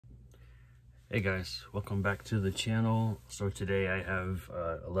Hey guys, welcome back to the channel. So today I have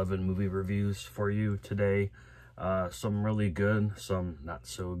 11 movie reviews for you today. Some really good, some not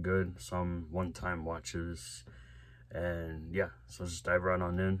so good, some one-time watches, and yeah, so let's just dive right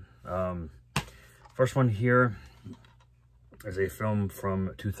on in. First one here is a film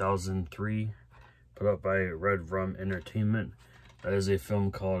from 2003, put up by Red Rum Entertainment. That is a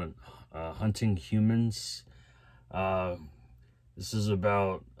film called Hunting Humans. This is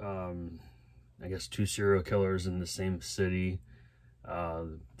about I guess two serial killers in the same city,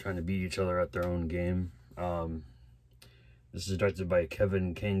 trying to beat each other at their own game. This is directed by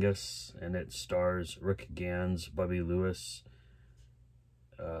Kevin Kangas, and it stars Rick Gans, Bobby Lewis,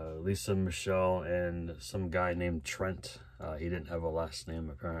 Lisa Michelle, and some guy named Trent. He didn't have a last name,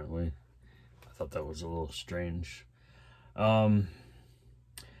 apparently. I thought that was a little strange.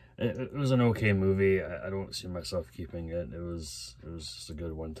 It was an okay movie. I don't see myself keeping it. It was just a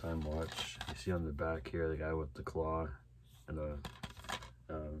good one-time watch. You see on the back here the guy with the claw and a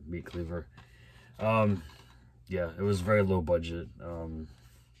meat cleaver. Yeah, it was very low budget.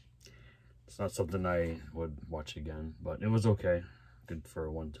 It's not something I would watch again, but it was okay. Good for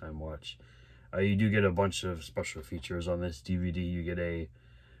a one-time watch. You do get a bunch of special features on this DVD. You get a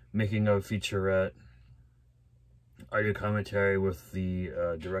making of featurette, audio commentary with the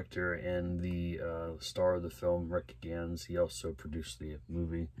director and the star of the film, Rick Gans. He also produced the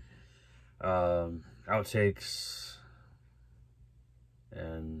movie. Outtakes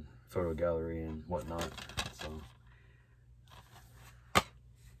and photo gallery and whatnot. So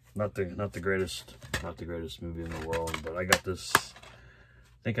not the greatest movie in the world, but I got this.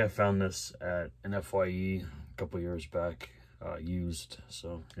 I think I found this at an FYE a couple years back, used.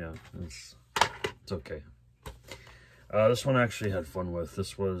 So yeah, it's okay. This one I actually had fun with.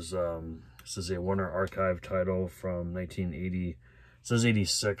 This was, this is a Warner Archive title from 1980. It says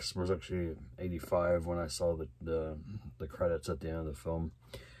 86, but it was actually 85 when I saw the credits at the end of the film.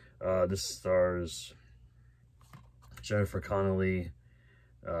 This stars Jennifer Connelly,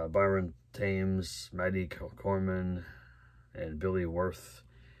 Byron Thames, Maddie Corman, and Billy Wirth.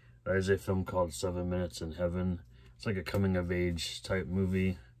 That is a film called 7 Minutes in Heaven. It's like a coming-of-age type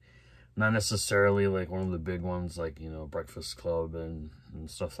movie. Not necessarily like one of the big ones, like, you know, Breakfast Club and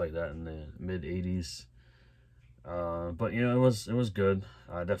stuff like that in the mid-80s. But, you know, it was good.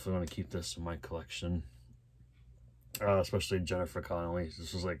 I definitely want to keep this in my collection. Especially Jennifer Connelly.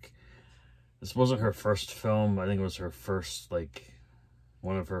 This wasn't her first film. I think it was her first, like,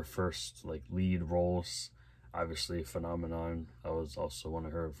 one of her first, like, lead roles. Obviously, Phenomenon. That was also one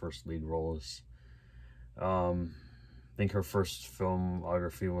of her first lead roles. I think her first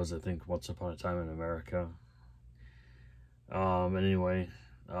filmography was, I think, Once Upon a Time in America. Anyway,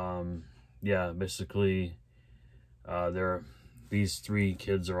 yeah, basically, these three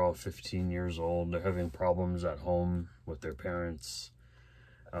kids are all 15 years old. They're having problems at home with their parents,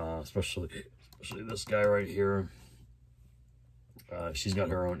 especially this guy right here. She's got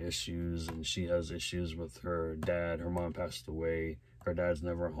her own issues, and she has issues with her dad. Her mom passed away. Her dad's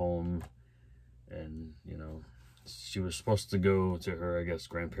never home, and, you know, she was supposed to go to her, I guess,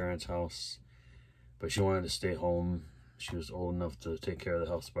 grandparents' house, but she wanted to stay home. She was old enough to take care of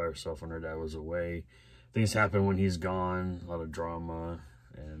the house by herself when her dad was away. Things happen when he's gone, a lot of drama,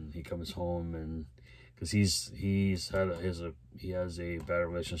 and he comes home, and because he has a bad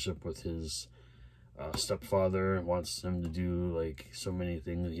relationship with his stepfather, wants him to do like so many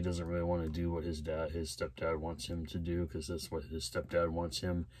things. He doesn't really want to do what his stepdad wants him to do, because that's what his stepdad wants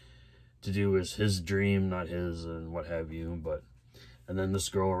him to do, is his dream, not his, and what have you. And then this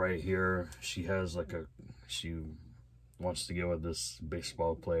girl right here, she she wants to get with this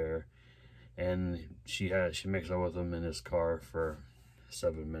baseball player, and she makes up with him in his car for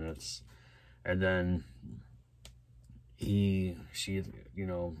 7 minutes, and then she you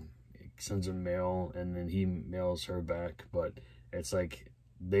know, sends him mail, and then he mails her back, but it's like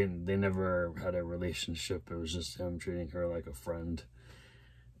they never had a relationship. It was just him treating her like a friend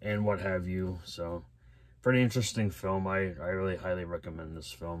and what have you. So pretty interesting film. I really highly recommend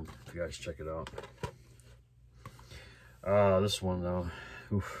this film if you guys check it out. This one though,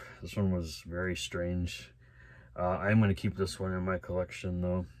 oof, this one was very strange. I'm going to keep this one in my collection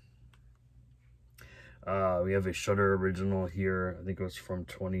though. We have a Shudder original here. I think it was from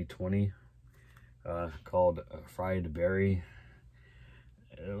 2020, called Fried Berry.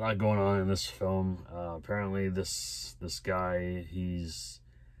 A lot going on in this film. Apparently this guy, he's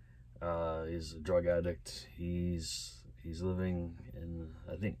a drug addict. He's living in,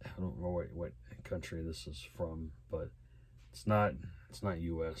 I don't know what country this is from, but it's not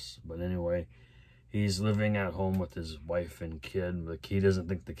US. But anyway, he's living at home with his wife and kid. Like, he doesn't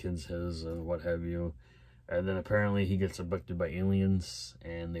think the kid's his and what have you. And then apparently he gets abducted by aliens,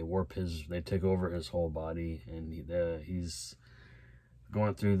 and they take over his whole body, and he's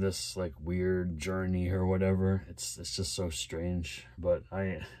going through this like weird journey or whatever. It's just so strange, but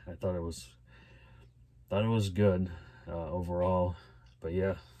I thought it was good overall. But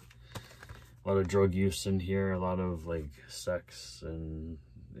yeah, a lot of drug use in here, a lot of like sex, and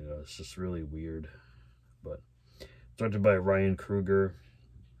you know, it's just really weird. But directed by Ryan Kruger,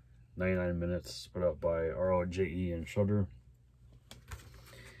 99 minutes, put out by ROJE and Shudder.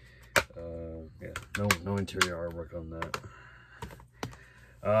 Yeah, no interior artwork on that.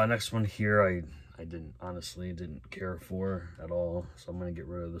 Next one here, I honestly didn't care for at all, so I'm gonna get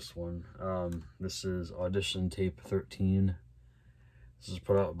rid of this one. This is Audition Tape 13. This is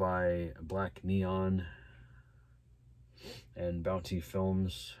put out by Black Neon and Bounty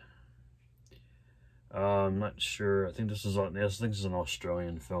Films. I'm not sure. I think this is an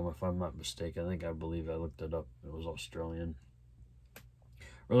Australian film, if I'm not mistaken. I believe I looked it up. It was Australian.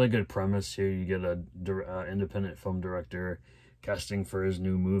 Really good premise here. You get a independent film director casting for his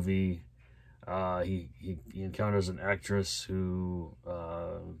new movie. He encounters an actress who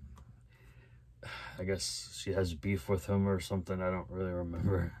I guess she has beef with him or something. I don't really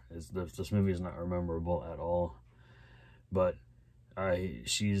remember. This movie is not memorable at all. But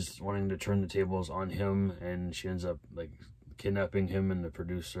she's wanting to turn the tables on him, and she ends up like kidnapping him and the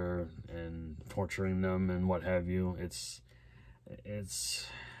producer and torturing them and what have you.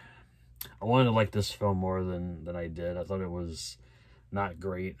 I wanted to like this film more than I did. I thought it was not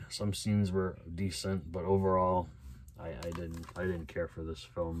great. Some scenes were decent, but overall I didn't care for this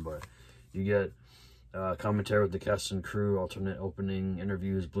film. But you get commentary with the cast and crew, alternate opening,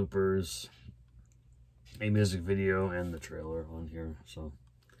 interviews, bloopers, a music video, and the trailer on here. So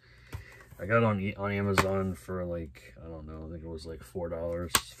I got it on Amazon for like, I don't know, I think it was like $4,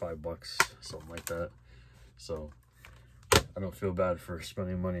 $5, something like that. So I don't feel bad for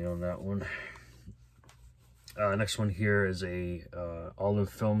spending money on that one. Next one here is a Olive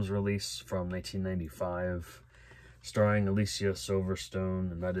Films release from 1995, starring Alicia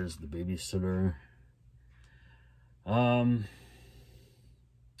Silverstone, and that is The Babysitter.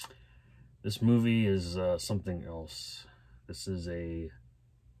 This movie is something else. This is a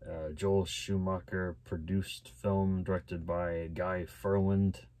Joel Schumacher produced film directed by Guy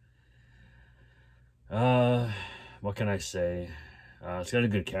Ferland. What can I say? It's got a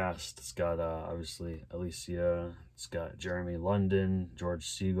good cast. It's got obviously Alicia. It's got Jeremy London, George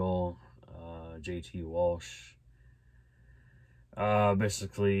Segal, J.T. Walsh.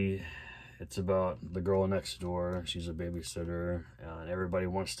 Basically, it's about the girl next door. She's a babysitter, and everybody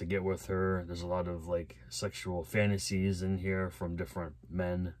wants to get with her. There's a lot of like sexual fantasies in here from different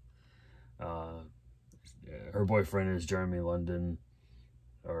men. Her boyfriend is Jeremy London,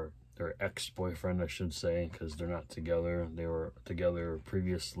 or their ex-boyfriend, I should say, because they're not together. They were together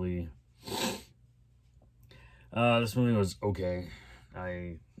previously. This movie was okay.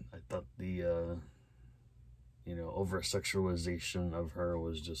 I thought the you know, over-sexualization of her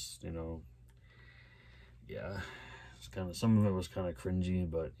was just, you know, yeah, it's kind of, some of it was kind of cringy,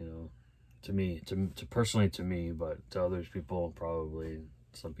 but you know, to me, personally to me, but to others people, probably,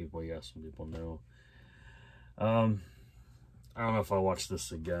 some people yes, some people no. I don't know if I'll watch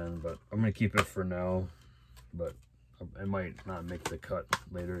this again, but I'm gonna keep it for now, but I might not make the cut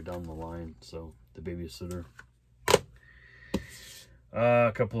later down the line. So The Babysitter.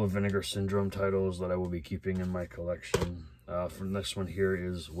 A couple of Vinegar Syndrome titles that I will be keeping in my collection. For the next one here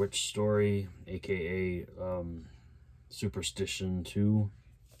is Witch Story, aka Superstition 2.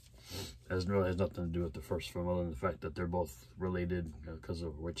 It really has nothing to do with the first film, other than the fact that they're both related because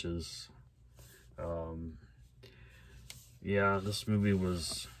of witches. Yeah, this movie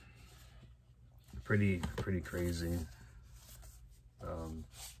was pretty crazy.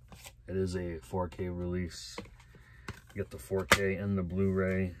 It is a 4K release. You get the 4K and the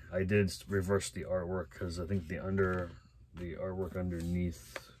Blu-ray. I did reverse the artwork because I think the artwork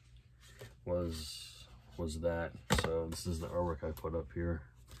underneath was that. So this is the artwork I put up here.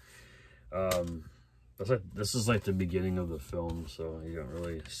 This is like the beginning of the film, so you don't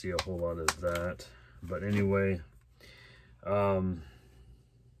really see a whole lot of that. But anyway, so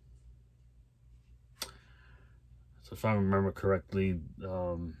if I remember correctly,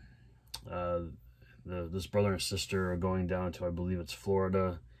 this brother and sister are going down to, I believe it's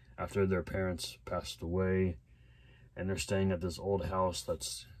Florida, after their parents passed away, and they're staying at this old house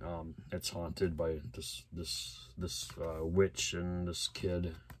that's it's haunted by this witch and this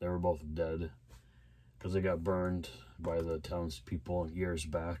kid. They were both dead because they got burned by the townspeople years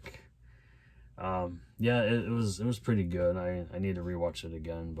back. Yeah, it was pretty good. I need to rewatch it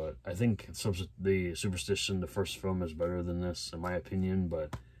again, but I think the Superstition, the first film, is better than this in my opinion.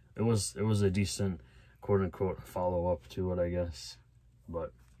 But it was a decent quote unquote follow up to it, I guess.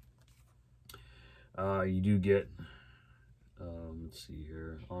 But you do get let's see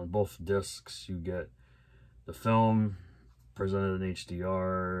here, on both discs you get the film presented in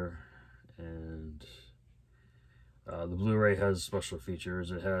HDR, and the Blu-ray has special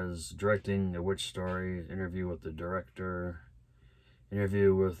features. It has directing, a witch story, interview with the director,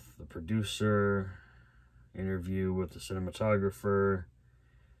 interview with the producer, interview with the cinematographer,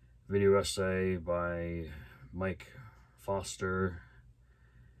 video essay by Mike Foster,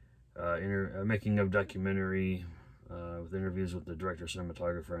 making of documentary with interviews with the director,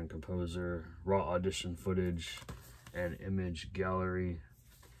 cinematographer, and composer, raw audition footage, and image gallery.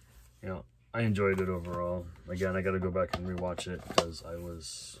 You know, I enjoyed it overall. Again, I got to go back and rewatch it because I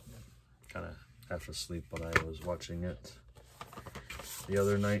was kind of half asleep when I was watching it the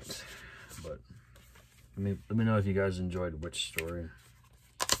other night. But let me know if you guys enjoyed Witch Story.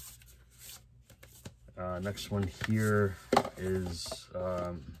 Next one here is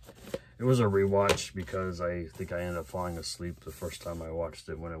it was a rewatch because I think I ended up falling asleep the first time I watched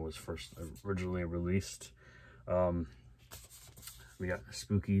it when it was first originally released. We got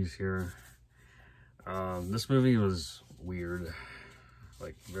Spookies here. This movie was weird,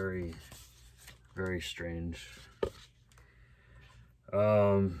 like very, very strange.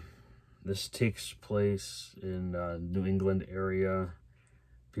 This takes place in New England area.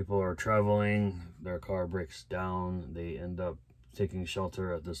 People are traveling, their car breaks down, they end up taking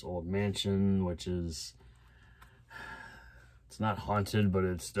shelter at this old mansion, which is, it's not haunted, but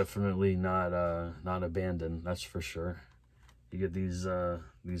it's definitely not abandoned, that's for sure. You get these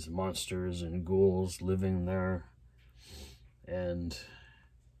monsters and ghouls living there, and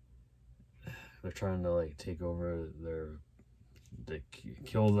they're trying to like take over they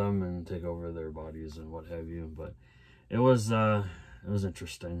kill them and take over their bodies and what have you. But it was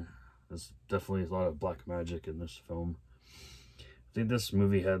interesting. There's definitely a lot of black magic in this film. I think this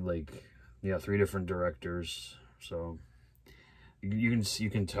movie had like, yeah, 3 different directors, so you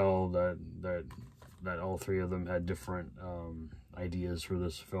can tell that all 3 of them had different ideas for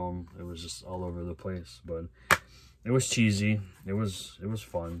this film. It was just all over the place, but it was cheesy. It was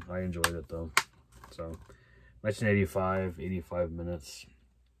fun. I enjoyed it though. So 1985, 85 minutes,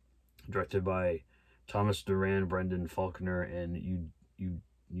 directed by Thomas Duran, Brendan Faulkner, and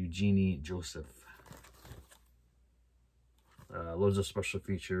Eugenie Joseph. Loads of special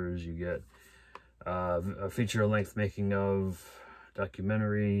features. You get a feature-length making of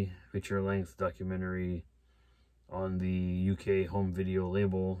documentary, feature-length documentary on the UK home video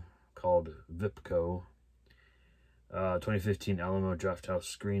label called Vipco. 2015 Alamo Drafthouse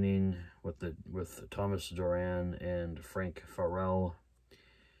screening with Thomas Duran and Frank Farrell.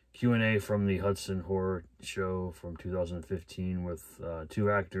 Q&A from the Hudson Horror Show from 2015 with 2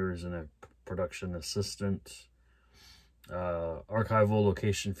 actors and a production assistant. Archival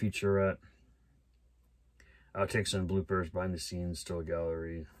location featurette. Outtakes and bloopers, behind the scenes, still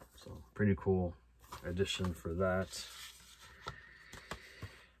gallery. So pretty cool addition for that.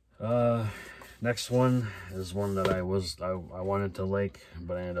 Next one is one that I wanted to like,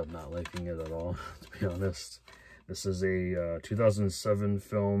 but I ended up not liking it at all, to be honest. This is a 2007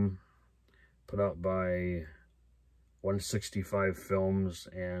 film put out by 165 Films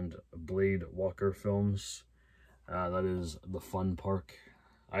and Blade Walker Films. That is The Fun Park.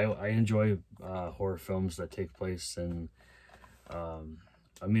 I enjoy horror films that take place in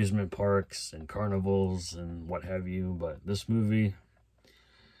amusement parks and carnivals and what have you, but this movie,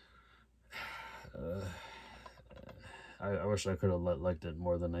 I wish I could have liked it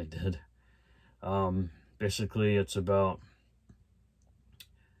more than I did. Basically, it's about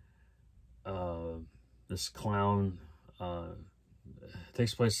this clown. It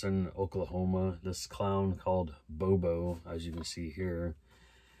takes place in Oklahoma. This clown called Bobo, as you can see here,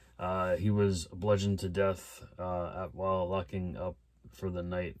 he was bludgeoned to death while locking up for the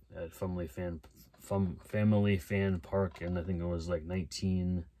night at Family Fan Park, and I think it was like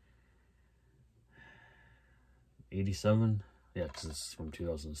 1987. Yeah, because it's from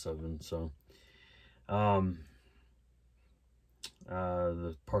 2007. So,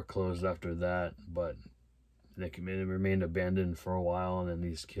 the park closed after that, but it remained abandoned for a while, and then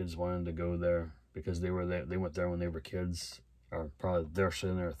these kids wanted to go there because they went there when they were kids, or probably they're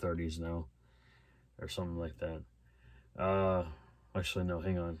actually in their 30s now, or something like that. Actually, no,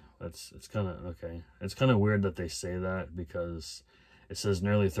 hang on. It's kind of okay. It's kind of weird that they say that because it says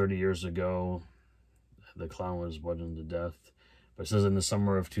nearly 30 years ago the clown was bludgeoned to death, It says in the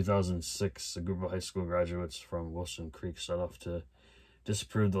summer of 2006, a group of high school graduates from Wilson Creek set off to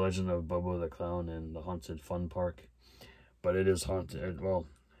disprove the legend of Bobo the Clown and the haunted fun park. But it is haunted. Well,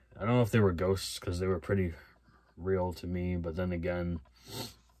 I don't know if they were ghosts because they were pretty real to me. But then again,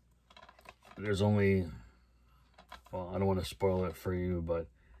 there's only... Well, I don't want to spoil it for you, but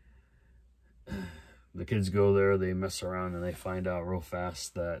the kids go there, they mess around, and they find out real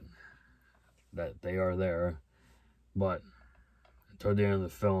fast that they are there. But toward the end of the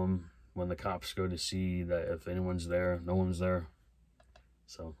film, when the cops go to see that if anyone's there, no one's there.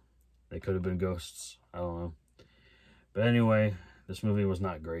 So they could have been ghosts. I don't know. But anyway, this movie was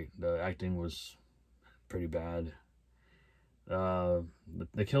not great. The acting was pretty bad.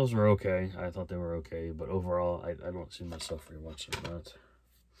 The kills were okay. I thought they were okay, but overall, I don't see myself rewatching that.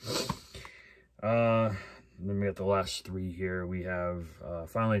 Then we got the last three here. We have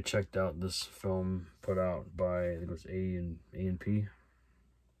finally checked out this film put out by, I think it was A&P.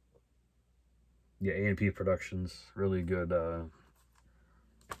 Yeah, A&P Productions. Really good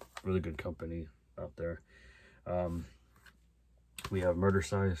company out there. We have Murder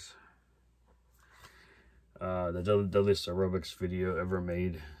Size. The deadliest aerobics video ever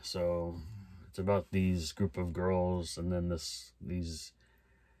made. So it's about these group of girls, and then this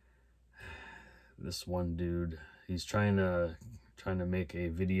one dude. He's trying to make a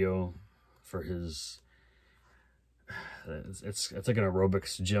video for his. It's like an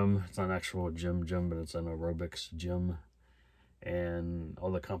aerobics gym. It's not an actual gym, but it's an aerobics gym, and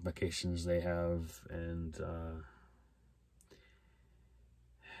all the complications they have, and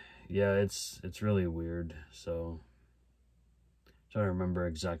yeah, it's really weird. So I'm trying to remember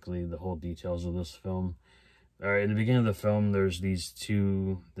exactly the whole details of this film. All right, in the beginning of the film, there's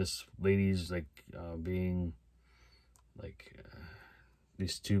this lady's like being like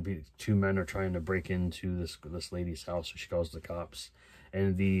these two men are trying to break into this lady's house. So she calls the cops,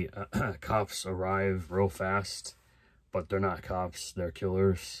 and the cops arrive real fast, but they're not cops. They're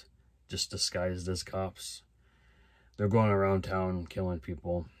killers, just disguised as cops. They're going around town killing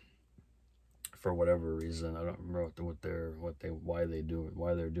people for whatever reason. I don't remember why they're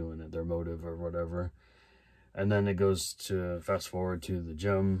doing it, their motive or whatever. And then it goes to fast forward to the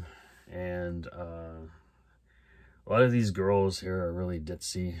gym, and a lot of these girls here are really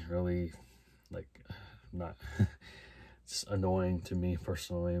ditzy, really like not it's annoying to me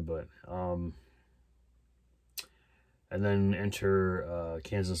personally, but and then enter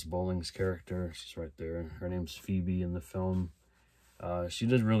Kansas Bowling's character. She's right there. Her name's Phoebe in the film. She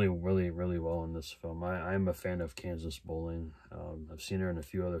did really well in this film. I'm a fan of Kansas Bowling. I've seen her in a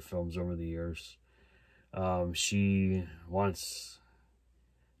few other films over the years. She wants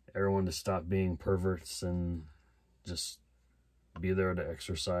everyone to stop being perverts and just be there to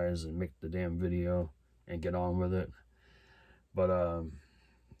exercise and make the damn video and get on with it. But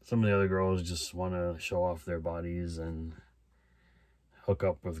some of the other girls just want to show off their bodies and hook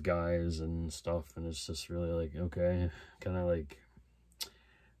up with guys and stuff, and it's just really like, okay, kind of like,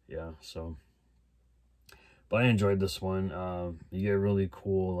 yeah. So but I enjoyed this one. You get really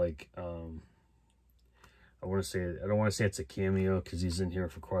cool, like I don't want to say it's a cameo because he's in here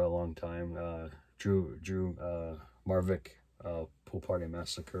for quite a long time. Drew Marvick, Pool Party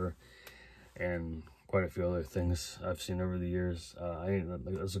Massacre, and quite a few other things I've seen over the years.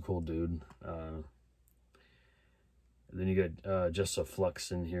 That's a cool dude. Then you got Jessa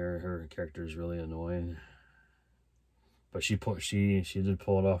Flux in here. Her character is really annoying, but she did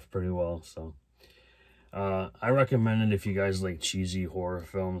pull it off pretty well. So I recommend it if you guys like cheesy horror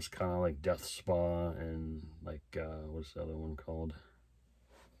films, kind of like Death Spa and like what's the other one called?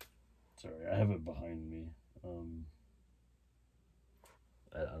 Sorry, I have it behind me.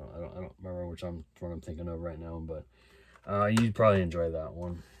 I don't remember which one I'm thinking of right now, but you'd probably enjoy that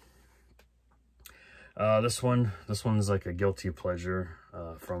one. This one's like a guilty pleasure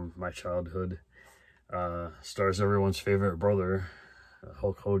from my childhood. Stars everyone's favorite brother,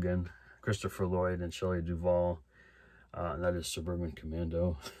 Hulk Hogan, Christopher Lloyd, and Shelley Duvall, and that is Suburban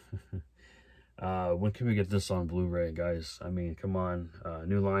Commando. When can we get this on Blu-ray, guys? I mean, come on.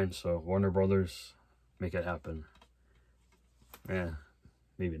 New Line, so Warner Brothers, make it happen. Yeah,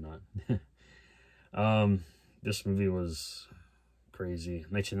 maybe not. This movie was crazy.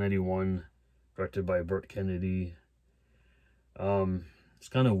 1991, directed by Burt Kennedy. It's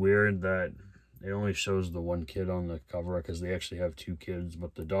kind of weird that it only shows the one kid on the cover because they actually have two kids,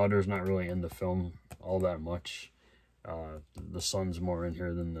 but the daughter's not really in the film all that much. The son's more in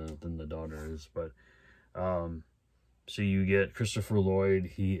here than the daughter is, but so you get Christopher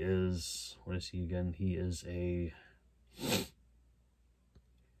Lloyd. He is, what is he again? He is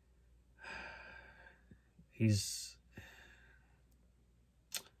he's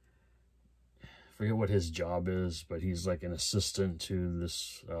forget what his job is, but he's like an assistant to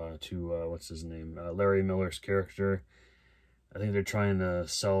this, what's his name? Larry Miller's character. I think they're trying to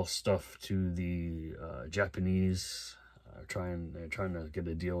sell stuff to the Japanese, trying to get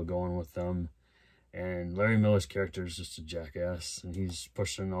a deal going with them. And Larry Miller's character is just a jackass, and he's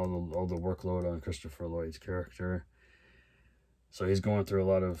pushing all the workload on Christopher Lloyd's character. So he's going through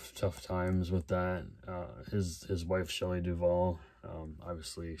a lot of tough times with that. His wife, Shelley Duvall,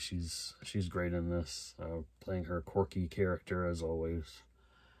 obviously she's great in this, playing her quirky character as always.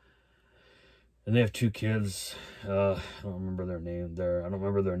 And they have 2 kids. I don't remember their name. I don't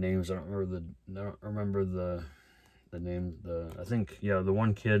remember their names. I don't remember the name. I think, yeah, the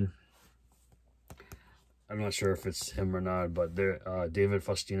one kid, I'm not sure if it's him or not, but David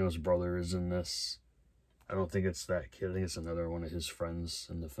Faustino's brother is in this. I don't think it's that kid. I think it's another one of his friends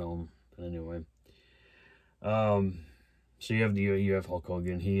in the film. But anyway, so you have Hulk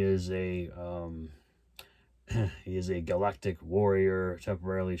Hogan. He is a galactic warrior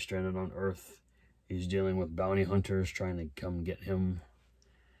temporarily stranded on Earth. He's dealing with bounty hunters trying to come get him,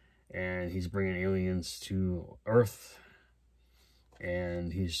 and he's bringing aliens to Earth.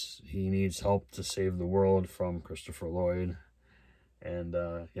 And he needs help to save the world from Christopher Lloyd. And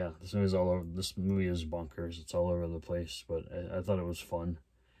yeah, this movie is bonkers. It's all over the place, but I thought it was fun.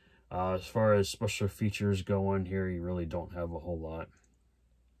 As far as special features go on here, you really don't have a whole lot,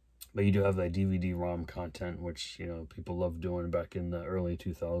 but you do have that DVD-ROM content, which, you know, people loved doing back in the early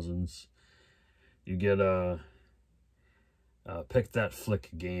 2000s. You get a Pick That Flick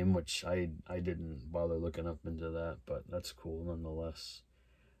game, which I didn't bother looking up into that, but that's cool nonetheless.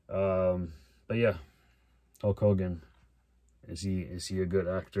 But yeah, Hulk Hogan. Is he a good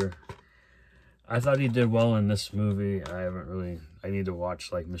actor? I thought he did well in this movie. I need to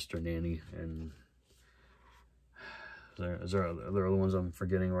watch like Mr. Nanny, and are there other ones I'm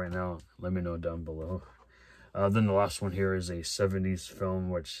forgetting right now? Let me know down below. Then the last one here is a 70s film,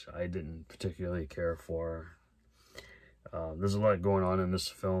 which I didn't particularly care for. There's a lot going on in this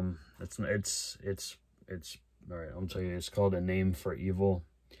film. It's all right. I'm telling you, it's called A Name for Evil.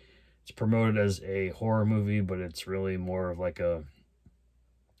 It's promoted as a horror movie, but it's really more of like a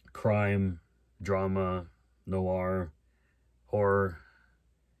crime, drama, noir, horror.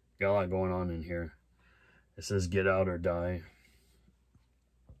 Got a lot going on in here. It says Get Out or Die.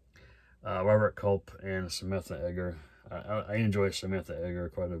 Robert Culp and Samantha Eggar. I enjoy Samantha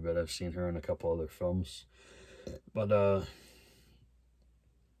Eggar quite a bit. I've seen her in a couple other films. But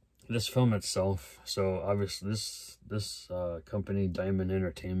this film itself, so obviously this company, Diamond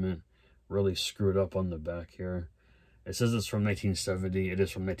Entertainment, really screwed up on the back here. It says it's from 1970. It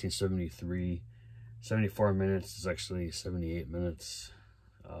is from 1973. 74 minutes is actually 78 minutes.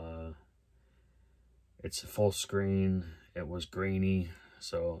 It's a full screen. It was grainy,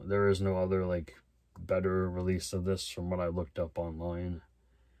 so there is no other like better release of this from what I looked up online.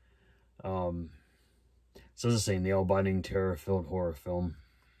 So this is a nail-biting, terror-filled horror film.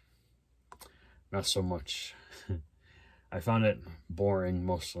 Not so much. I found it boring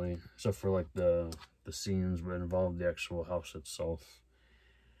mostly, except for like the scenes that involved the actual house itself.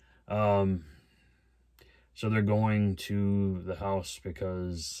 So they're going to the house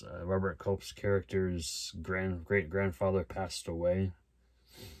because Robert Culp's character's great-grandfather passed away.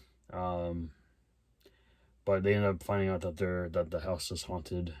 But they end up finding out that the house is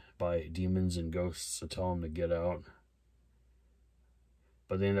haunted by demons and ghosts, so tell them to get out.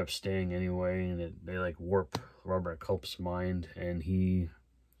 But they end up staying anyway, and they like warp Robert Culp's mind, and the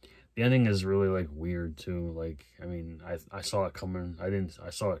ending is really like weird too. Like, I mean, I saw it coming. I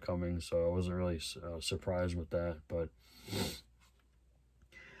saw it coming, so I wasn't really surprised with that. But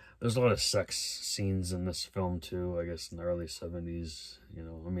there's a lot of sex scenes in this film too. I guess in the early 70s, you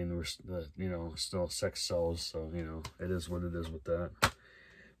know. I mean, still sex sells, so you know, it is what it is with that.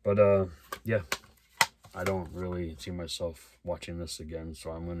 But yeah, I don't really see myself watching this again,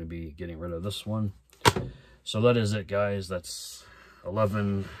 so I'm going to be getting rid of this one. So that is it, guys. That's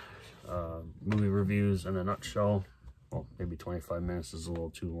 11 movie reviews in a nutshell. Well, maybe 25 minutes is a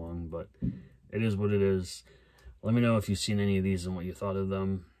little too long, but it is what it is. Let me know if you've seen any of these and what you thought of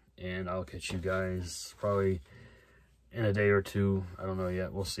them, and I'll catch you guys probably in a day or two. I don't know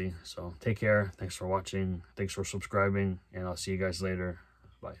yet. We'll see. So take care. Thanks for watching. Thanks for subscribing, and I'll see you guys later.